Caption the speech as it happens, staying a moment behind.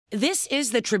This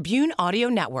is the Tribune Audio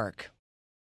Network.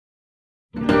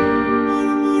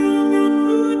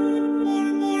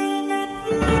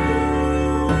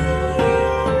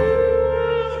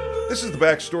 This is the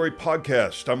Backstory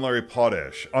Podcast. I'm Larry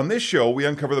Potash. On this show, we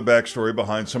uncover the backstory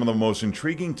behind some of the most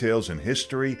intriguing tales in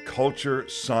history, culture,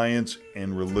 science,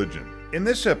 and religion. In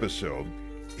this episode,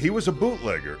 he was a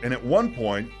bootlegger, and at one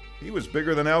point, he was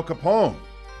bigger than Al Capone.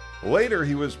 Later,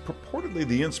 he was purportedly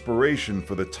the inspiration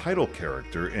for the title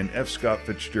character in F. Scott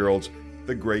Fitzgerald's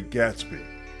The Great Gatsby.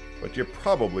 But you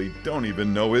probably don't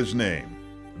even know his name.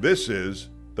 This is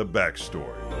the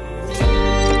Backstory.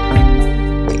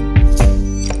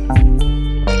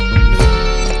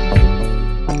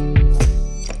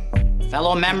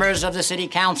 Fellow members of the City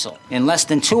Council, in less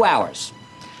than 2 hours,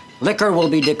 liquor will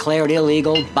be declared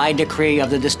illegal by decree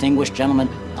of the distinguished gentlemen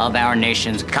of our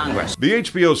nation's Congress. The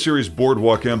HBO series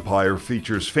Boardwalk Empire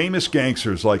features famous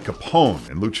gangsters like Capone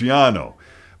and Luciano,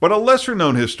 but a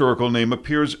lesser-known historical name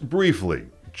appears briefly,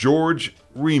 George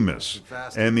Remus,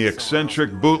 and the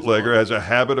eccentric bootlegger has a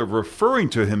habit of referring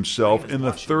to himself in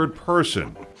the third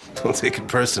person. Don't take it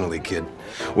personally, kid.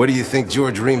 What do you think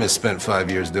George Remus spent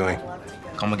 5 years doing?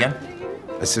 Come again?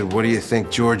 I said, what do you think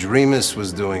George Remus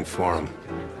was doing for him?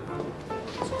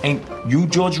 Ain't you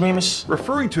George Remus?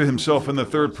 Referring to himself in the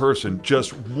third person,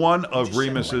 just one of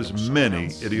Remus's many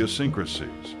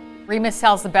idiosyncrasies. Remus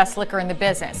sells the best liquor in the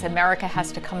business. America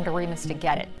has to come to Remus to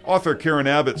get it. Author Karen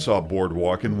Abbott saw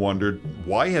Boardwalk and wondered,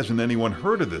 why hasn't anyone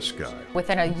heard of this guy?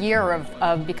 Within a year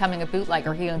of becoming a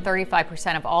bootlegger, he owned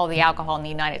 35% of all the alcohol in the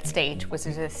United States, which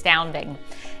is astounding.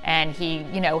 And he,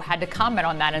 had to comment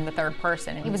on that in the third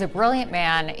person. He was a brilliant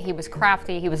man. He was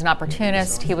crafty. He was an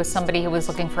opportunist. He was somebody who was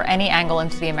looking for any angle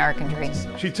into the American dream.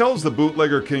 She tells the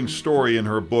Bootlegger King's story in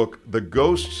her book, The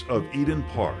Ghosts of Eden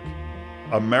Park.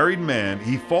 A married man,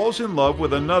 he falls in love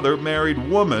with another married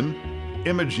woman,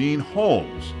 Imogene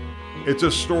Holmes. It's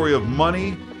a story of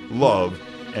money, love,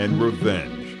 and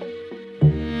revenge.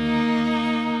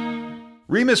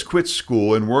 Remus quits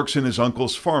school and works in his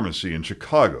uncle's pharmacy in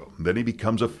Chicago. Then he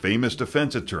becomes a famous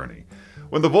defense attorney.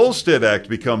 When the Volstead Act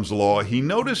becomes law, he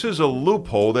notices a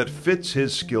loophole that fits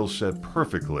his skill set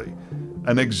perfectly.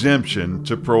 An exemption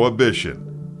to prohibition.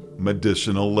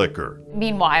 Medicinal liquor.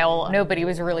 Meanwhile, nobody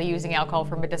was really using alcohol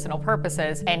for medicinal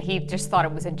purposes, and he just thought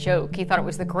it was a joke. He thought it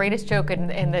was the greatest joke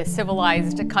in the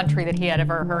civilized country that he had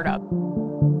ever heard of.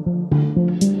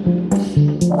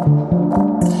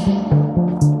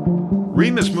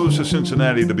 Remus moves to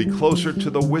Cincinnati to be closer to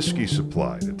the whiskey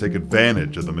supply. To take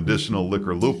advantage of the medicinal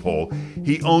liquor loophole,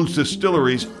 he owns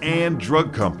distilleries and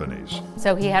drug companies.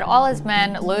 So he had all his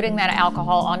men loading that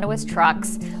alcohol onto his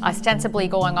trucks, ostensibly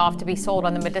going off to be sold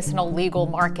on the medicinal legal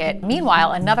market.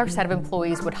 Meanwhile, another set of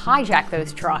employees would hijack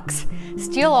those trucks,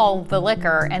 steal all the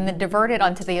liquor, and then divert it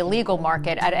onto the illegal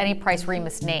market at any price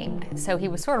Remus named. So he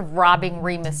was sort of robbing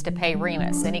Remus to pay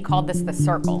Remus, and he called this the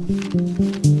circle.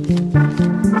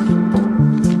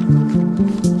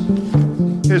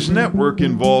 His network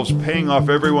involves paying off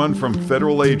everyone from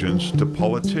federal agents to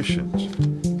politicians.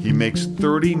 He makes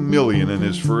 $30 million in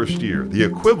his first year, the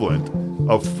equivalent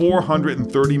of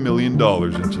 $430 million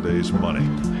in today's money.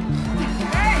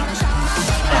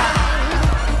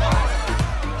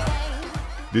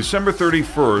 December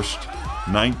 31st,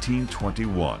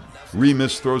 1921.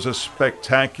 Remus throws a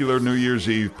spectacular New Year's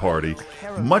Eve party,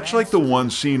 much like the one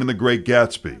seen in The Great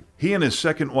Gatsby. He and his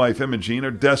second wife, Imogene,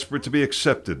 are desperate to be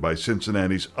accepted by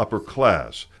Cincinnati's upper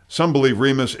class. Some believe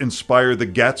Remus inspired the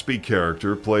Gatsby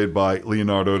character played by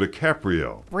Leonardo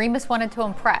DiCaprio. Remus wanted to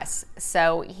impress,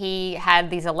 so he had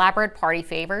these elaborate party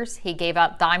favors. He gave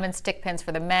out diamond stick pins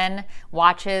for the men,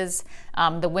 watches.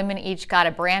 The women each got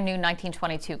a brand new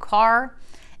 1922 car.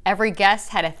 Every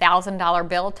guest had a $1,000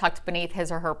 bill tucked beneath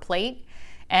his or her plate,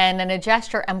 and in a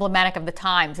gesture emblematic of the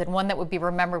times and one that would be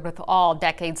remembered with all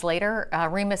decades later,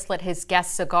 Remus lit his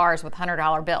guests cigars with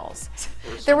 $100 bills.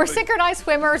 There were synchronized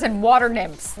swimmers and water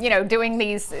nymphs, doing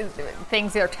these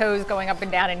things, their toes going up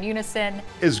and down in unison.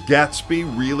 Is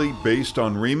Gatsby really based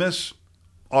on Remus?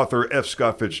 Author F.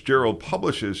 Scott Fitzgerald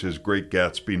publishes his Great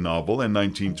Gatsby novel in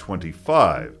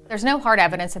 1925. There's no hard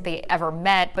evidence that they ever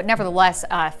met, but nevertheless,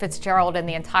 Fitzgerald and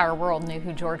the entire world knew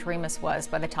who George Remus was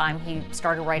by the time he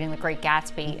started writing The Great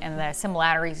Gatsby, and the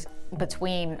similarities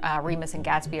between Remus and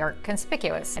Gatsby are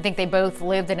conspicuous. I think they both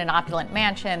lived in an opulent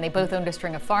mansion. They both owned a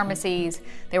string of pharmacies.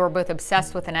 They were both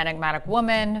obsessed with an enigmatic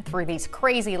woman through these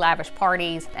crazy, lavish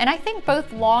parties. And I think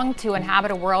both longed to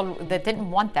inhabit a world that didn't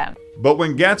want them. But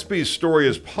when Gatsby's story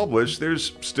is published,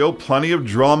 there's still plenty of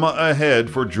drama ahead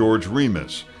for George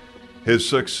Remus. His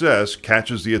success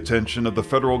catches the attention of the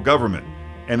federal government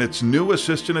and its new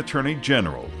Assistant Attorney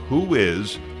General, who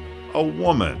is a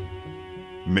woman.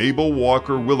 Mabel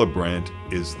Walker Willebrandt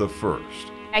is the first.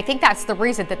 I think that's the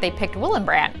reason that they picked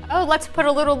Willebrandt. Oh, let's put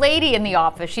a little lady in the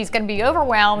office. She's going to be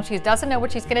overwhelmed. She doesn't know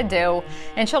what she's going to do,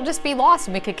 and she'll just be lost,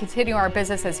 and we could continue our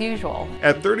business as usual.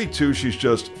 At 32, she's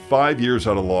just 5 years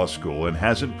out of law school and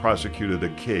hasn't prosecuted a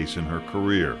case in her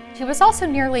career. She was also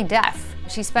nearly deaf.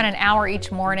 She spent an hour each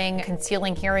morning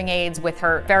concealing hearing aids with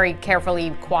her very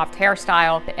carefully coiffed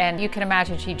hairstyle, and you can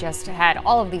imagine she just had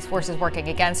all of these forces working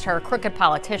against her, crooked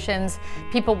politicians,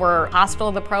 people were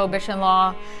hostile to the prohibition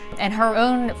law, and her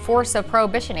own force of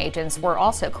prohibition agents were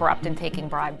also corrupt and taking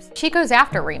bribes. She goes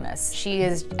after Remus. She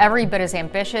is every bit as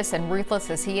ambitious and ruthless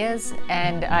as he is,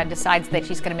 and decides that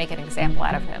she's going to make an example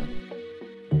out of him.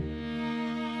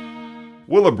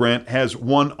 Willebrandt has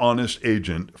one honest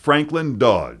agent, Franklin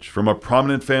Dodge, from a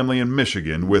prominent family in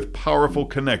Michigan with powerful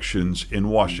connections in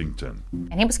Washington.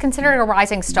 And he was considered a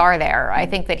rising star there. I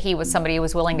think that he was somebody who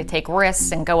was willing to take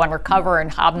risks and go undercover and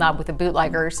hobnob with the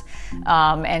bootleggers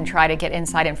and try to get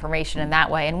inside information in that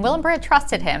way. And Willebrandt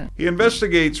trusted him. He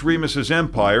investigates Remus's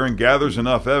empire and gathers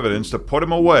enough evidence to put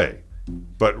him away.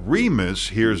 But Remus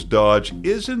hears Dodge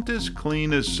isn't as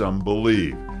clean as some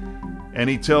believe. And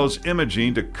he tells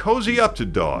Imogene to cozy up to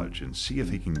Dodge and see if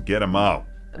he can get him out.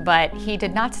 But he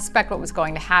did not suspect what was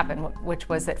going to happen, which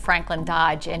was that Franklin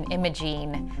Dodge and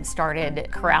Imogene started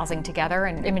carousing together,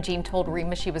 and Imogene told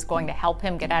Remus she was going to help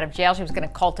him get out of jail. She was going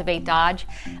to cultivate Dodge,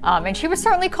 and she was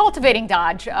certainly cultivating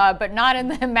Dodge, but not in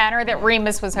the manner that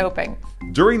Remus was hoping.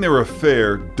 During their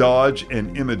affair, Dodge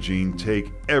and Imogene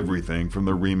take everything from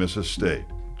the Remus estate.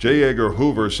 J. Edgar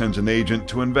Hoover sends an agent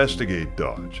to investigate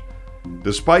Dodge.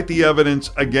 Despite the evidence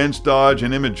against Dodge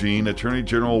and Imogene, Attorney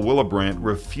General Willebrandt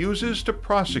refuses to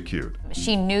prosecute.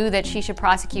 She knew that she should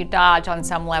prosecute Dodge on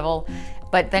some level,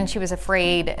 but then she was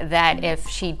afraid that if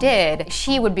she did,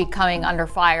 she would be coming under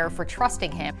fire for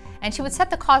trusting him. And she would set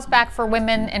the cause back for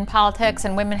women in politics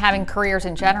and women having careers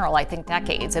in general, I think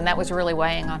decades, and that was really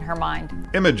weighing on her mind.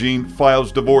 Imogene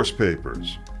files divorce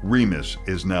papers. Remus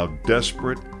is now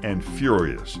desperate and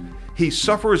furious. He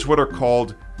suffers what are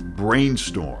called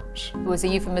brainstorms. It was a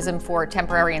euphemism for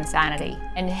temporary insanity.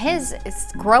 And his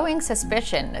growing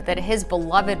suspicion that his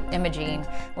beloved Imogene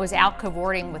was out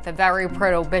cavorting with a very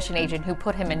prohibition agent who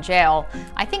put him in jail,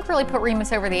 I think really put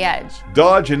Remus over the edge.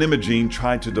 Dodge and Imogene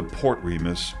tried to deport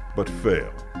Remus, but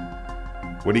fail.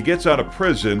 When he gets out of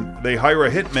prison, they hire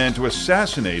a hitman to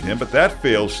assassinate him, but that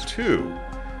fails too.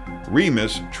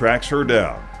 Remus tracks her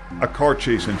down. A car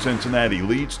chase in Cincinnati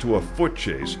leads to a foot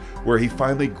chase where he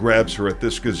finally grabs her at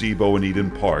this gazebo in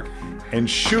Eden Park and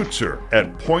shoots her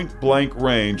at point-blank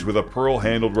range with a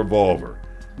pearl-handled revolver.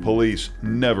 Police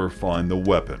never find the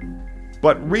weapon.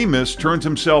 But Remus turns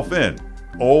himself in,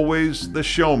 always the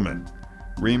showman.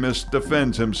 Remus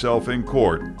defends himself in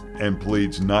court and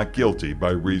pleads not guilty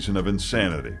by reason of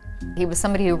insanity. He was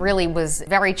somebody who really was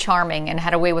very charming and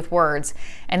had a way with words,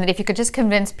 and that if you could just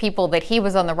convince people that he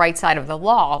was on the right side of the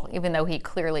law, even though he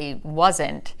clearly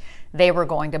wasn't, they were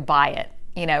going to buy it.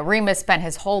 You know, Remus spent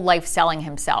his whole life selling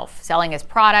himself, selling his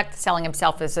product, selling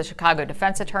himself as a Chicago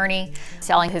defense attorney,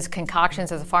 selling his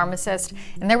concoctions as a pharmacist,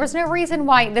 and there was no reason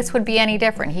why this would be any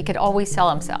different. He could always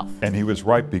sell himself. And he was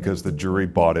right because the jury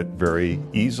bought it very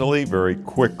easily, very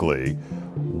quickly.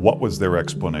 What was their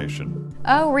explanation?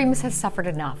 Oh, Remus has suffered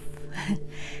enough.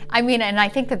 I mean, and I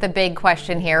think that the big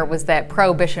question here was that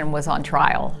prohibition was on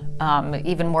trial,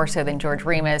 even more so than George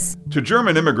Remus. To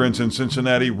German immigrants in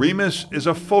Cincinnati, Remus is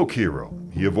a folk hero.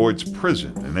 He avoids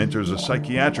prison and enters a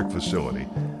psychiatric facility.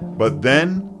 But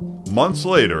then, months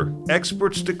later,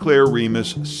 experts declare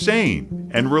Remus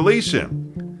sane and release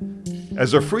him.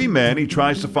 As a free man, he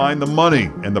tries to find the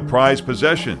money and the prized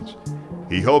possessions.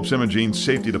 He hopes Imogene's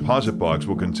safety deposit box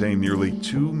will contain nearly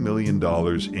 $2 million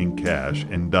in cash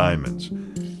and diamonds.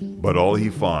 But all he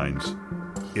finds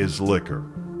is liquor.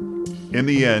 In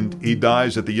the end, he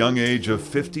dies at the young age of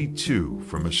 52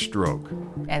 from a stroke.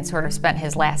 And sort of spent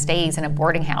his last days in a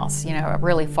boarding house, you know, a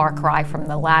really far cry from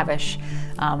the lavish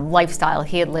lifestyle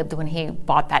he had lived when he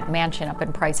bought that mansion up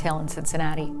in Price Hill in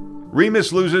Cincinnati.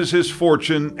 Remus loses his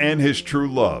fortune and his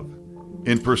true love.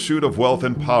 In pursuit of wealth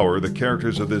and power, the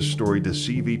characters of this story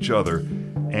deceive each other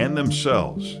and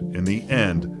themselves. In the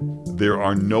end, there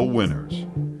are no winners.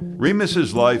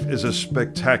 Remus's life is a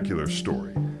spectacular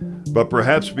story, but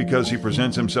perhaps because he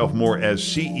presents himself more as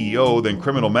CEO than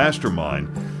criminal mastermind,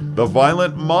 the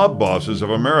violent mob bosses of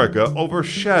America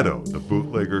overshadow the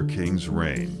bootlegger king's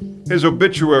reign. His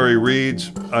obituary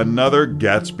reads, "Another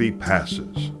Gatsby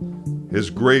passes." His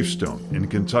gravestone in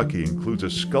Kentucky includes a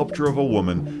sculpture of a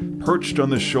woman perched on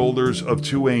the shoulders of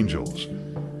two angels.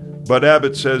 But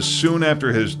Abbott says soon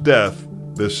after his death,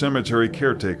 the cemetery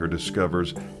caretaker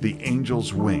discovers the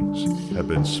angel's wings have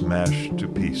been smashed to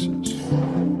pieces.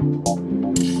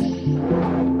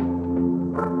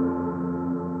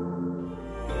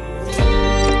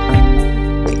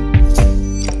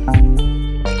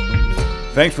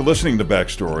 Thanks for listening to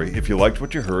Backstory. If you liked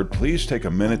what you heard, please take a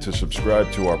minute to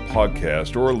subscribe to our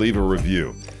podcast or leave a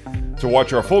review. To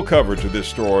watch our full coverage of this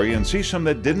story and see some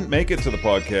that didn't make it to the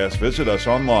podcast, visit us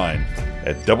online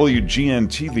at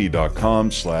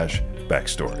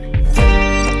wgntv.com/backstory.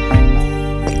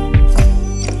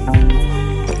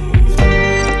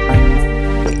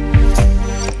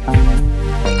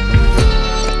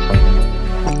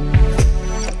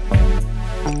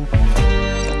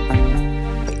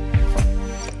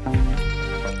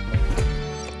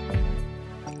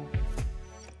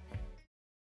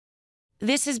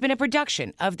 This has been a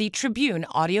production of the Tribune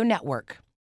Audio Network.